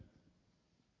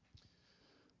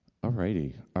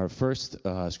Alrighty. Our first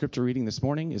scripture reading this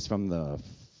morning is from the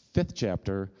 5th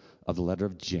chapter of the letter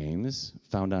of James,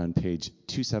 found on page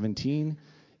 217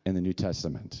 in the New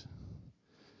Testament.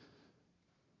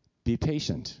 Be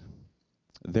patient,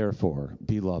 therefore,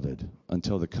 beloved,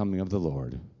 until the coming of the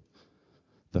Lord.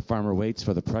 The farmer waits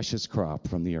for the precious crop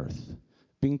from the earth,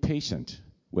 being patient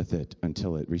with it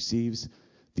until it receives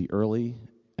the early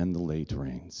and the late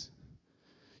rains.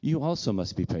 You also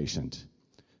must be patient.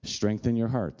 Strengthen your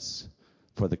hearts,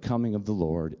 for the coming of the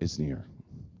Lord is near.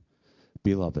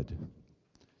 Beloved,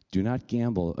 do not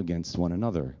gamble against one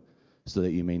another, so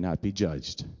that you may not be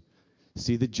judged.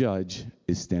 See, the judge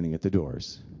is standing at the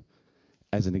doors.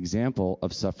 As an example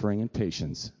of suffering and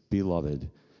patience,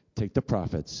 beloved, take the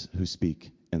prophets who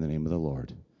speak in the name of the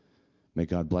Lord. May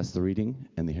God bless the reading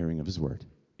and the hearing of his word.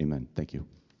 Amen. Thank you.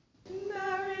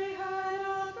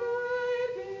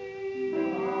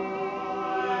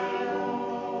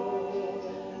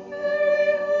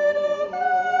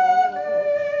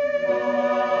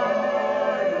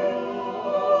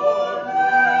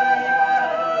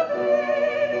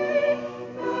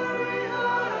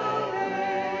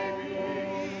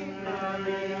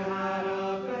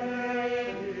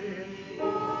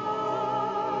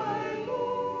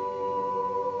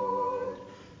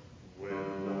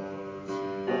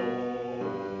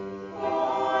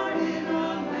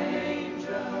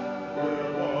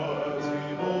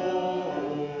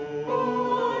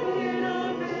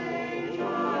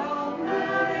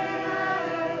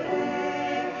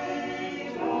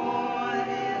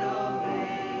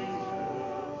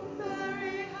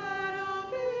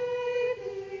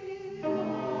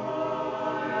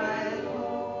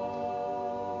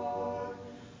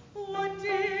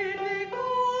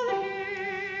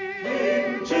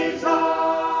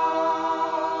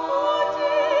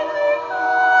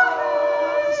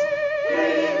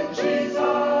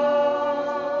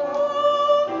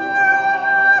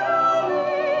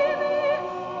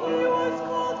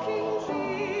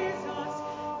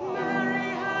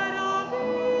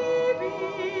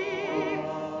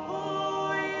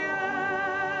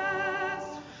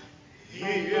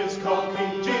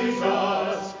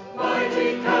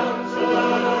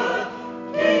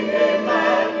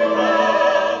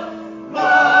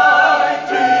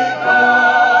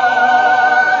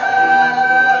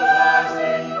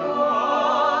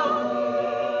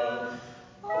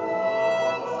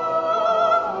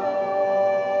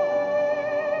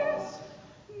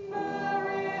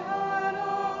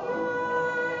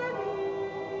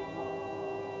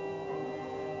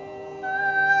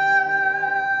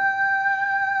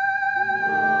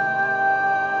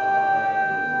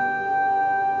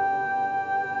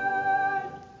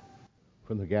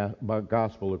 From the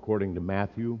Gospel according to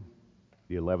Matthew,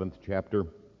 the 11th chapter,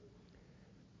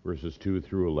 verses 2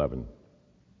 through 11.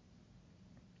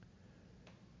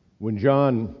 When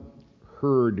John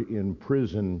heard in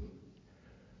prison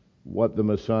what the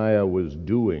Messiah was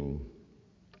doing,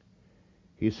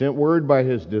 he sent word by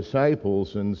his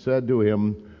disciples and said to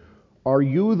him, "Are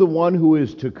you the one who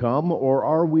is to come, or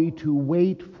are we to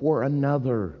wait for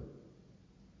another?"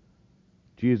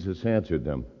 Jesus answered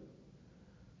them,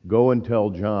 "Go and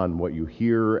tell John what you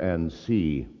hear and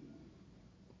see.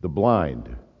 The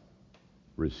blind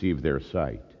receive their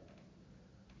sight.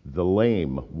 The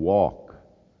lame walk.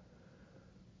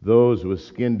 Those with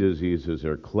skin diseases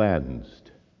are cleansed.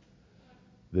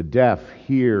 The deaf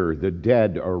hear. The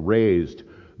dead are raised.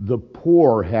 The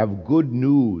poor have good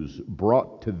news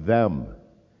brought to them.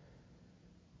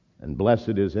 And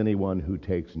blessed is anyone who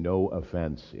takes no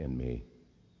offense in me."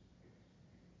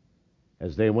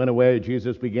 As they went away,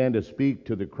 Jesus began to speak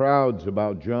to the crowds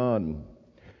about John.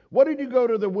 "What did you go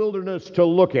to the wilderness to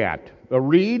look at? A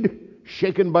reed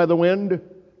shaken by the wind?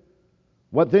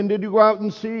 What then did you go out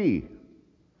and see?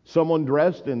 Someone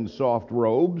dressed in soft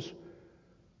robes?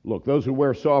 Look, those who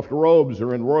wear soft robes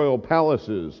are in royal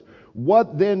palaces.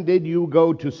 What then did you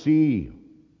go to see?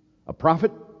 A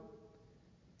prophet?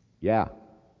 Yeah,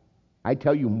 I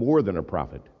tell you, more than a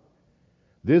prophet.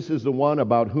 This is the one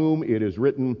about whom it is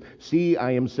written, 'See,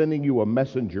 I am sending you a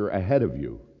messenger ahead of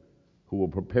you, who will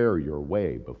prepare your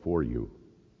way before you.'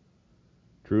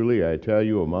 Truly, I tell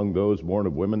you, among those born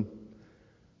of women,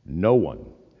 no one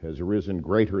has arisen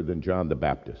greater than John the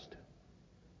Baptist.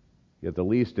 Yet the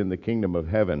least in the kingdom of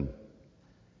heaven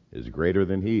is greater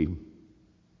than he."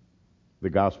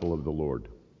 The Gospel of the Lord.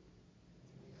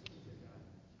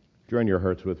 Join your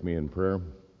hearts with me in prayer.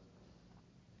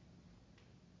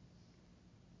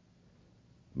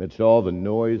 Amidst all the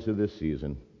noise of this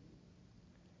season,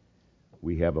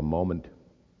 we have a moment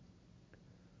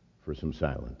for some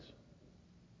silence.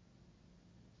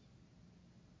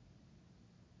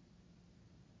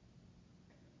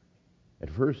 At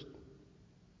first,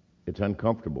 it's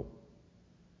uncomfortable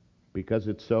because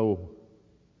it's so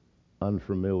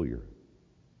unfamiliar.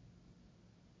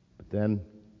 But then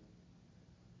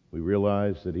we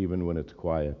realize that even when it's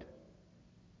quiet,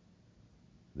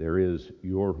 there is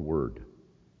your word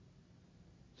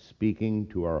speaking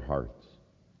to our hearts.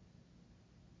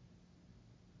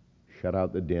 Shut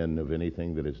out the din of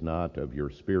anything that is not of your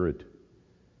Spirit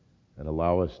and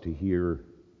allow us to hear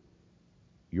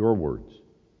your words,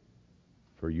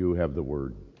 for you have the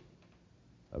word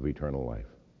of eternal life.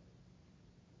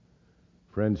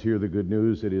 Friends, hear the good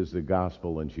news. It is the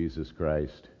gospel in Jesus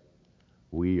Christ.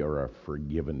 We are a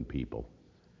forgiven people.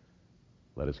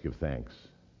 Let us give thanks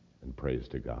and praise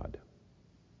to God.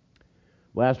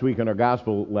 Last week in our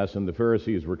gospel lesson, the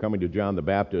Pharisees were coming to John the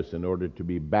Baptist in order to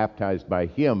be baptized by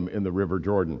him in the River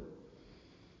Jordan.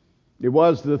 It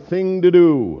was the thing to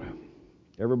do.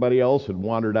 Everybody else had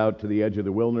wandered out to the edge of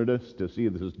the wilderness to see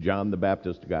this John the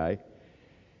Baptist guy.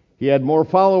 He had more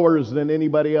followers than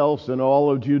anybody else in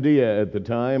all of Judea at the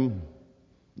time.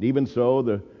 Even so,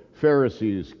 the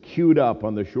Pharisees queued up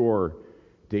on the shore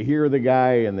to hear the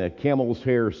guy in the camel's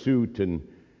hair suit and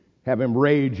have him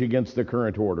rage against the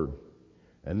current order.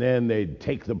 And then they'd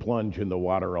take the plunge in the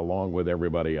water along with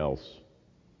everybody else.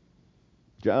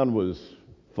 John was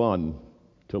fun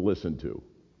to listen to.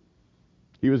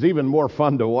 He was even more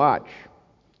fun to watch.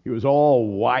 He was all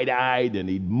wide-eyed and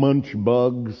he'd munch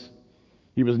bugs.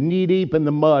 He was knee-deep in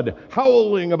the mud,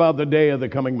 howling about the day of the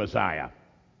coming Messiah.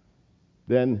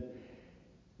 Then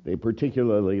they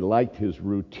particularly liked his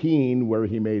routine where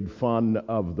he made fun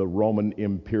of the Roman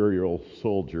imperial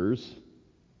soldiers.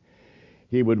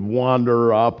 He would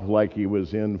wander up like he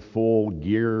was in full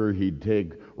gear. He'd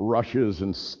take rushes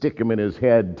and stick them in his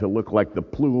head to look like the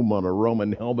plume on a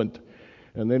Roman helmet.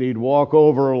 And then he'd walk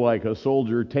over like a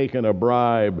soldier taking a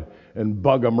bribe and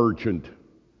bug a merchant.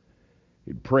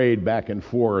 He'd parade back and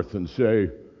forth and say,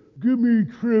 "Give me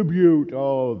tribute."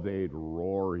 Oh, they'd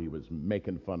roar. He was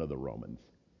making fun of the Romans.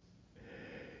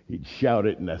 He'd shout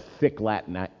it in a thick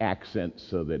Latin accent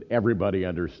so that everybody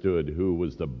understood who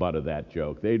was the butt of that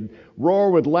joke. They'd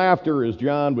roar with laughter as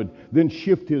John would then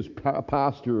shift his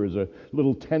posture as a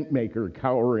little tent maker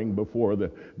cowering before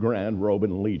the grand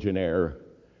Roman legionnaire,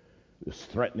 this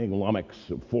threatening lummox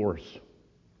of force.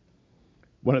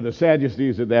 One of the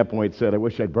Sadducees at that point said, "I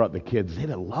wish I'd brought the kids. They'd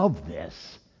have loved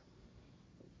this."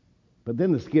 But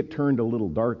then the skit turned a little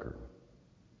darker.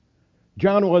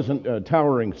 John wasn't a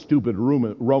towering, stupid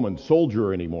Roman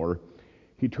soldier anymore.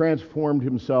 He transformed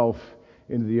himself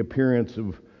into the appearance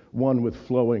of one with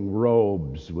flowing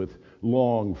robes, with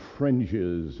long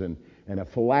fringes, and a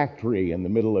phylactery in the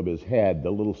middle of his head, the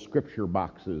little scripture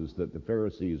boxes that the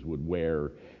Pharisees would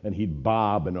wear, and he'd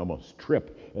bob and almost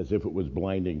trip as if it was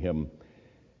blinding him.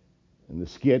 In the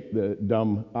skit, the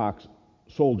dumb ox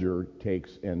soldier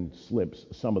takes and slips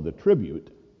some of the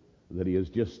tribute that he has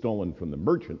just stolen from the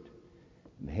merchant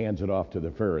and hands it off to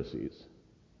the Pharisees.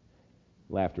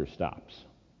 Laughter stops.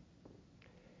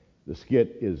 The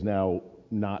skit is now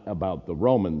not about the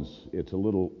Romans. It's a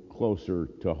little closer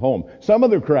to home. Some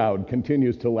of the crowd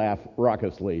continues to laugh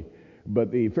raucously,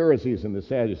 but the Pharisees and the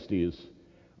Sadducees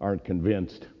aren't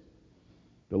convinced.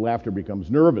 The laughter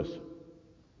becomes nervous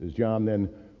as John then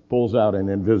pulls out an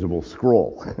invisible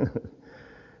scroll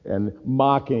and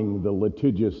mocking the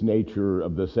litigious nature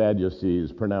of the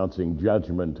Sadducees, pronouncing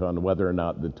judgment on whether or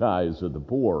not the tithes of the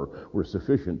poor were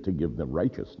sufficient to give them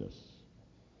righteousness.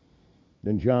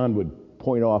 Then John would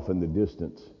point off in the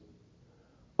distance,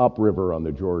 upriver on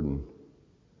the Jordan,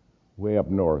 way up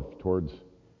north towards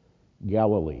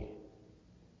Galilee.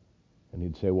 And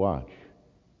he'd say, watch,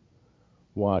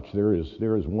 there is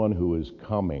one who is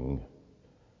coming.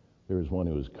 There is one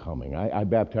who is coming. I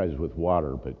baptize with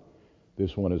water, but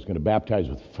this one is going to baptize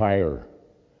with fire.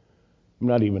 I'm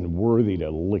not even worthy to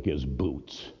lick his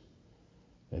boots.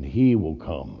 And he will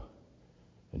come,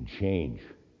 and change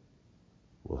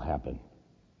will happen.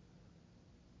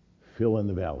 Fill in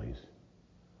the valleys,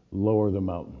 lower the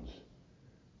mountains,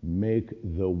 make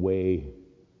the way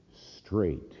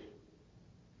straight.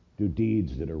 Do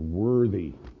deeds that are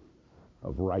worthy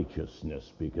of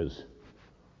righteousness, because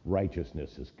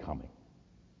righteousness is coming.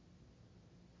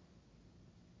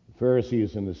 The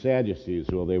Pharisees and the Sadducees,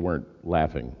 well, they weren't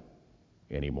laughing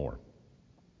anymore.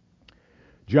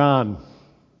 John,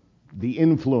 the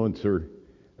influencer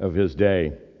of his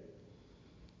day,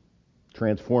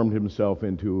 transformed himself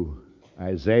into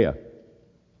Isaiah,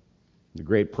 the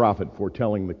great prophet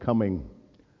foretelling the coming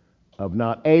of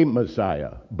not a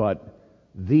Messiah, but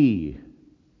the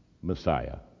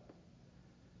Messiah.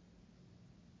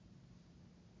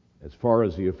 As far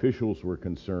as the officials were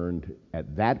concerned,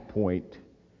 at that point,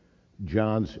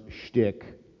 John's shtick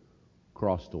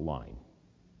crossed the line.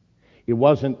 It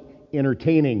wasn't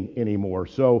entertaining anymore.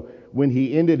 So when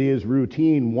he ended his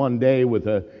routine one day with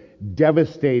a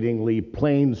devastatingly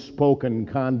plain-spoken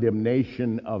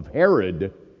condemnation of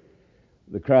Herod,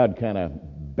 the crowd kind of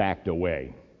backed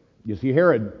away. You see,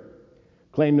 Herod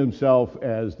claimed himself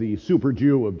as the super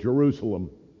Jew of Jerusalem.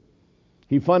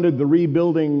 He funded the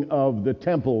rebuilding of the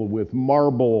temple with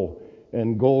marble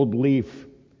and gold leaf.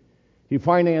 He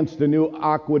financed a new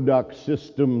aqueduct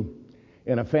system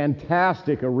and a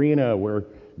fantastic arena where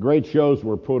great shows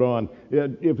were put on.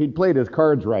 If he'd played his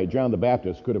cards right, John the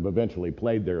Baptist could have eventually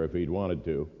played there if he'd wanted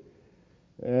to.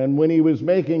 And when he was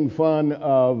making fun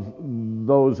of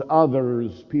those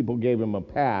others, people gave him a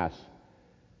pass.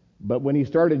 But when he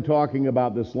started talking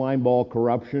about the slimeball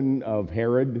corruption of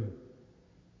Herod,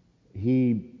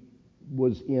 he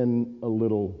was in a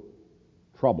little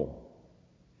trouble.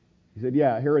 He said,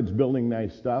 yeah, Herod's building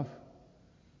nice stuff,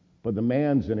 but the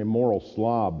man's an immoral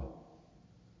slob.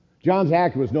 John's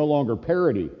act was no longer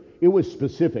parody. It was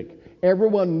specific.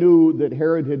 Everyone knew that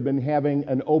Herod had been having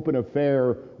an open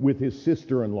affair with his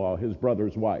sister-in-law, his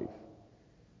brother's wife.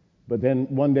 But then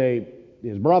one day,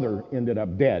 his brother ended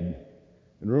up dead.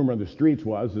 And rumor in the streets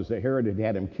was that Herod had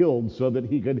had him killed so that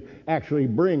he could actually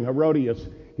bring Herodias,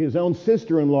 his own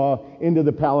sister-in-law, into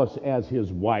the palace as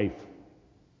his wife.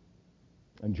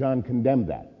 And John condemned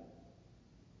that.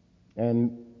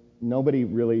 And nobody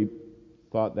really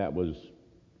thought that was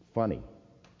funny.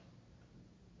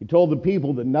 He told the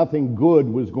people that nothing good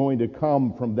was going to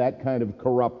come from that kind of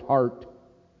corrupt heart.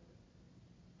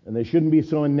 And they shouldn't be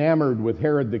so enamored with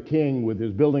Herod the king, with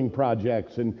his building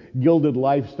projects and gilded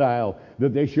lifestyle,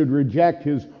 that they should reject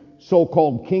his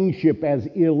so-called kingship as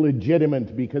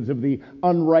illegitimate because of the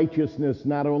unrighteousness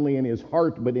not only in his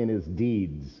heart but in his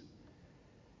deeds.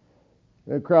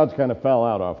 The crowds kind of fell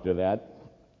out after that.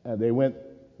 They went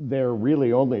there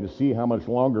really only to see how much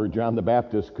longer John the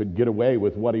Baptist could get away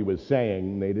with what he was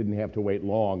saying. They didn't have to wait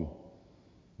long.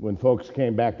 When folks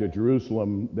came back to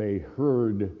Jerusalem, they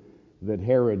heard that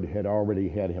Herod had already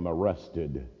had him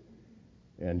arrested,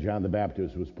 and John the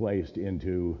Baptist was placed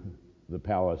into the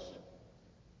palace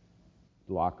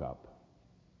lockup.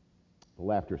 The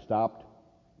laughter stopped.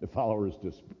 The followers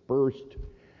dispersed.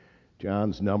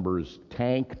 John's numbers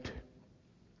tanked.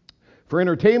 For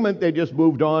entertainment, they just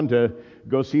moved on to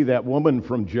go see that woman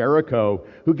from Jericho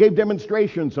who gave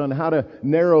demonstrations on how to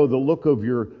narrow the look of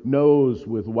your nose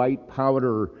with white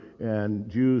powder and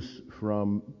juice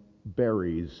from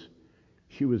berries.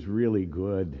 She was really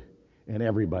good, and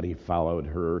everybody followed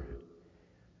her.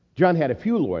 John had a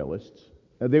few loyalists.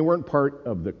 They weren't part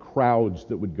of the crowds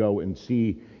that would go and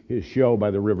see his show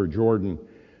by the River Jordan.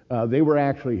 They were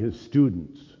actually his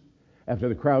students. After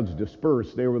the crowds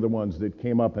dispersed, they were the ones that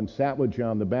came up and sat with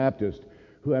John the Baptist,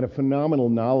 who had a phenomenal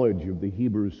knowledge of the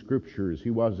Hebrew Scriptures. He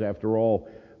was, after all,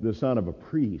 the son of a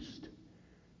priest.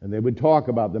 And they would talk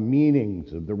about the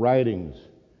meanings of the writings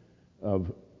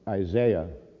of Isaiah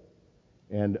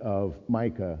and of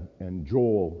Micah and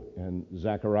Joel and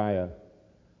Zechariah.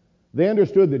 They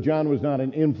understood that John was not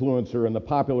an influencer in the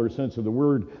popular sense of the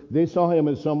word. They saw him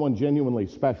as someone genuinely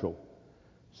special,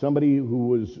 somebody who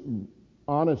was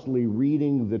honestly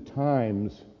reading the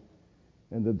times,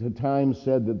 and that the Times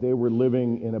said that they were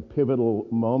living in a pivotal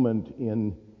moment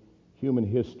in human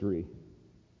history.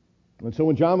 And so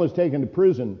when John was taken to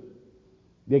prison,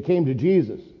 they came to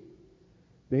Jesus.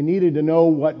 They needed to know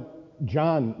what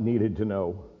John needed to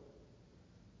know.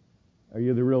 Are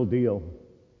you the real deal?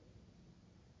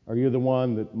 Are you the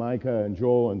one that Micah and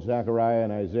Joel and Zechariah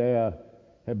and Isaiah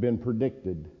have been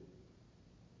predicted?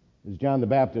 Is John the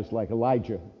Baptist like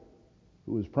Elijah,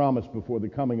 who was promised before the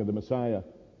coming of the Messiah?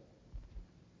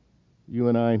 You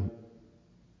and I,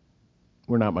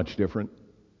 we're not much different.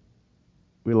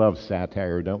 We love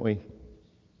satire, don't we?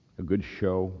 A good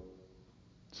show.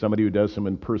 Somebody who does some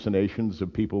impersonations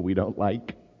of people we don't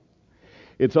like.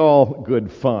 It's all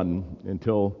good fun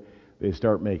until they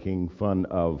start making fun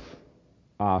of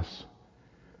us.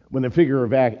 When the figure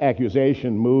of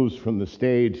accusation moves from the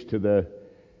stage to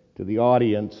the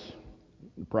audience,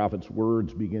 the prophet's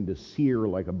words begin to sear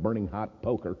like a burning hot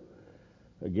poker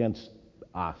against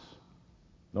us.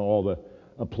 All the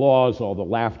applause, all the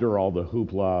laughter, all the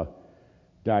hoopla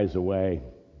dies away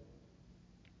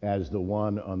as the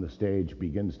one on the stage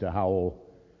begins to howl,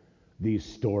 "These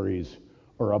stories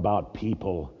are about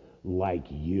people like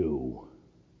you."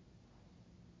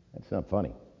 That's not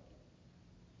funny.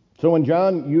 So when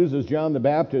John uses John the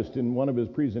Baptist in one of his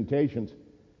presentations,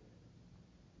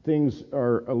 things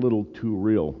are a little too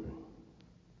real.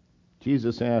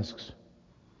 Jesus asks,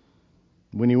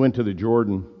 when you went to the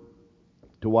Jordan,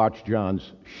 to watch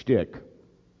John's shtick.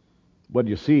 What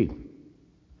do you see?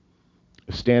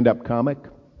 A stand-up comic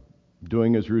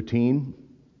doing his routine.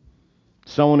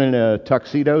 Someone in a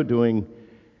tuxedo doing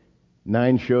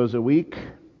 9 shows a week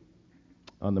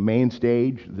on the main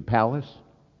stage of the palace.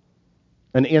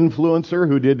 An influencer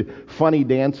who did funny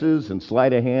dances and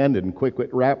sleight of hand and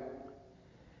quick-wit rap.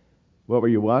 What were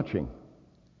you watching?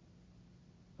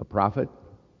 A prophet?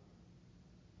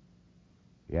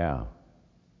 Yeah,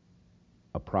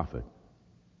 a prophet.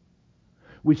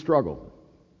 We struggle.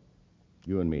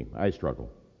 You and me. I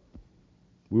struggle.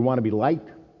 We want to be liked.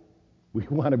 We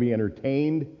want to be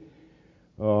entertained.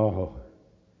 Oh,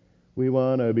 we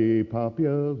want to be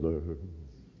popular.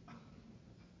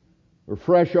 We're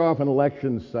fresh off an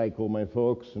election cycle, my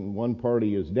folks, and one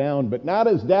party is down, but not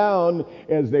as down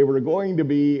as they were going to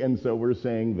be, and so we're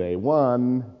saying they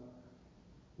won.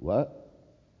 What?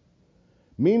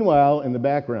 Meanwhile, in the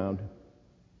background,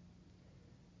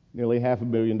 nearly $500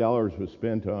 million was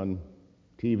spent on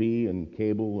TV and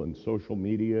cable and social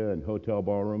media and hotel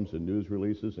ballrooms and news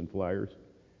releases and flyers.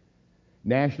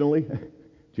 Nationally,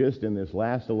 just in this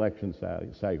last election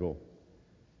cycle,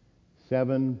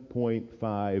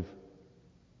 $7.5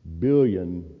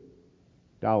 billion,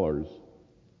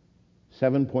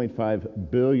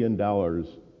 $7.5 billion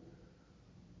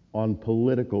on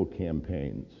political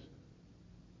campaigns.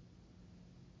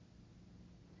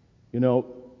 You know,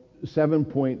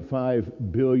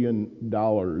 $7.5 billion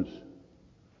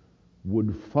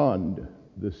would fund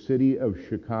the city of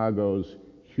Chicago's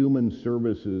human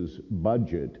services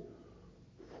budget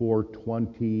for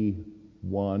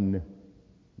 21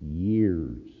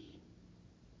 years.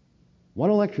 One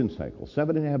election cycle,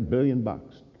 $7.5 billion.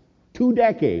 2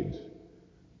 decades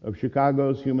of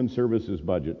Chicago's human services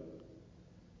budget.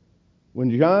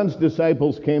 When John's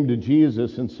disciples came to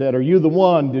Jesus and said, "Are you the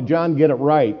one? Did John get it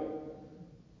right?"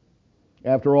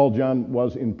 After all, John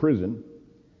was in prison,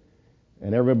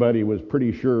 and everybody was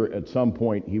pretty sure at some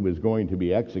point he was going to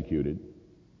be executed.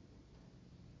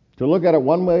 To look at it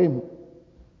one way,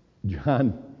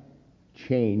 John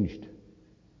changed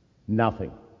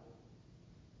nothing.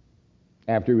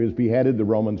 After he was beheaded, the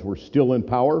Romans were still in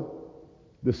power.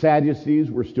 The Sadducees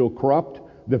were still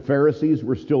corrupt. The Pharisees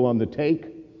were still on the take.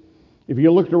 If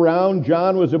you looked around,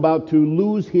 John was about to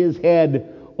lose his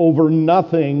head over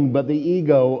nothing but the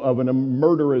ego of a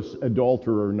murderous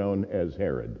adulterer known as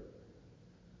Herod.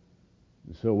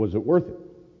 So was it worth it?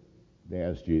 They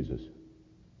asked Jesus.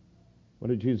 What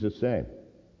did Jesus say?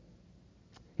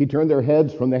 He turned their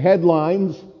heads from the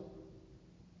headlines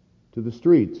to the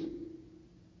streets.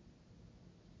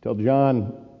 Tell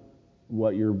John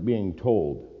what you're being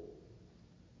told.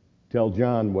 Tell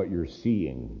John what you're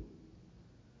seeing.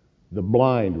 The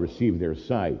blind receive their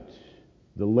sight.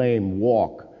 The lame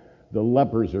walk. The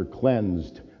lepers are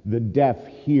cleansed. The deaf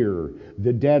hear.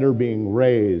 The dead are being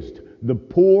raised. The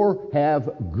poor have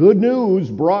good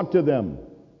news brought to them.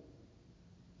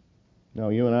 Now,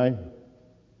 you and I,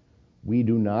 we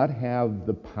do not have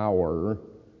the power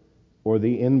or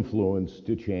the influence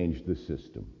to change the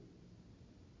system.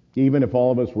 Even if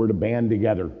all of us were to band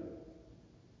together,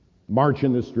 march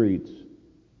in the streets,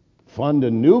 fund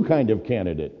a new kind of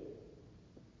candidate,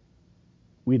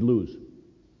 we'd lose.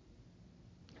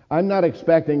 I'm not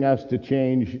expecting us to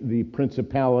change the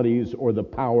principalities or the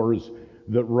powers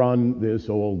that run this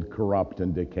old, corrupt,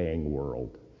 and decaying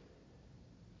world.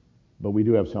 But we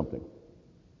do have something.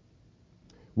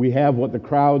 We have what the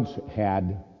crowds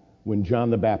had when John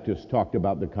the Baptist talked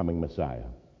about the coming Messiah.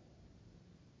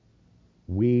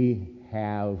 We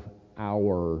have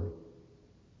our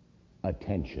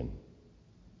attention.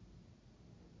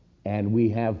 And we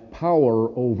have power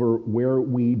over where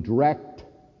we direct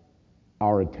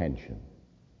our attention.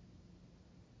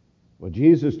 What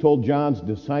Jesus told John's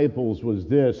disciples was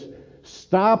this: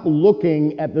 stop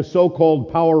looking at the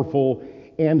so-called powerful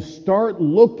and start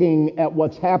looking at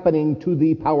what's happening to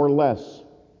the powerless.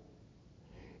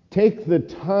 Take the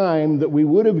time that we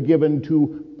would have given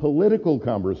to political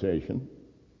conversation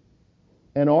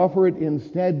and offer it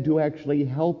instead to actually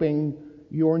helping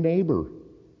your neighbor.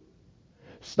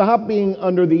 Stop being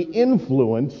under the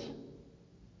influence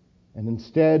and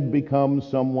instead become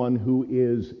someone who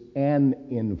is an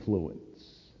influence.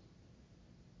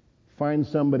 Find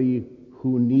somebody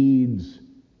who needs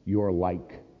your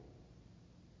like.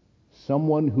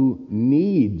 Someone who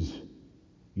needs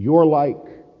your like.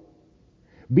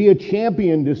 Be a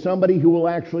champion to somebody who will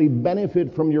actually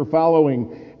benefit from your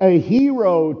following. A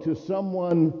hero to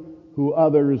someone who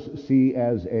others see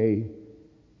as a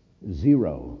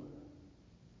zero.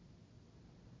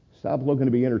 Stop looking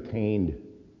to be entertained.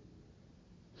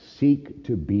 Seek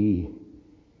to be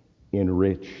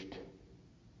enriched.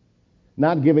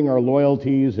 not giving our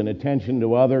loyalties and attention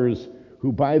to others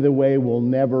who, by the way, will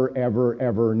never, ever,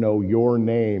 ever know your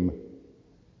name.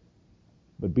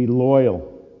 But be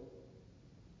loyal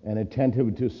and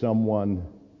attentive to someone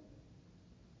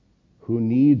who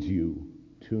needs you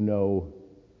to know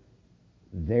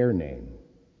their name.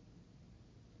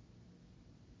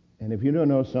 And if you don't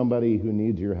know somebody who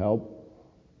needs your help,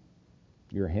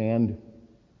 your hand,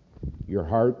 your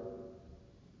heart,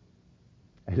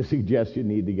 I suggest you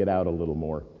need to get out a little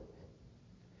more.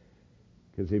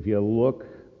 Because if you look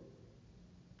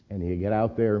and you get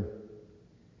out there,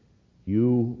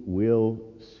 you will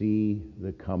see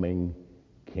the coming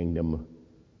kingdom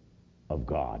of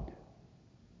God.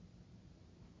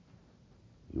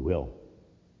 You will,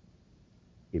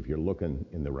 if you're looking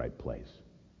in the right place.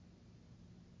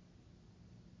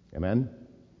 Amen?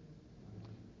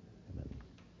 Amen.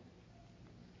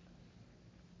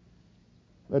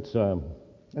 Let's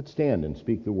stand and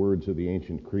speak the words of the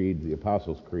ancient creed, the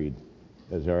Apostles' Creed,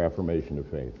 as our affirmation of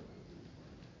faith.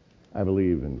 I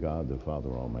believe in God the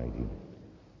Father Almighty,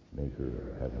 maker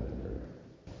of heaven and earth,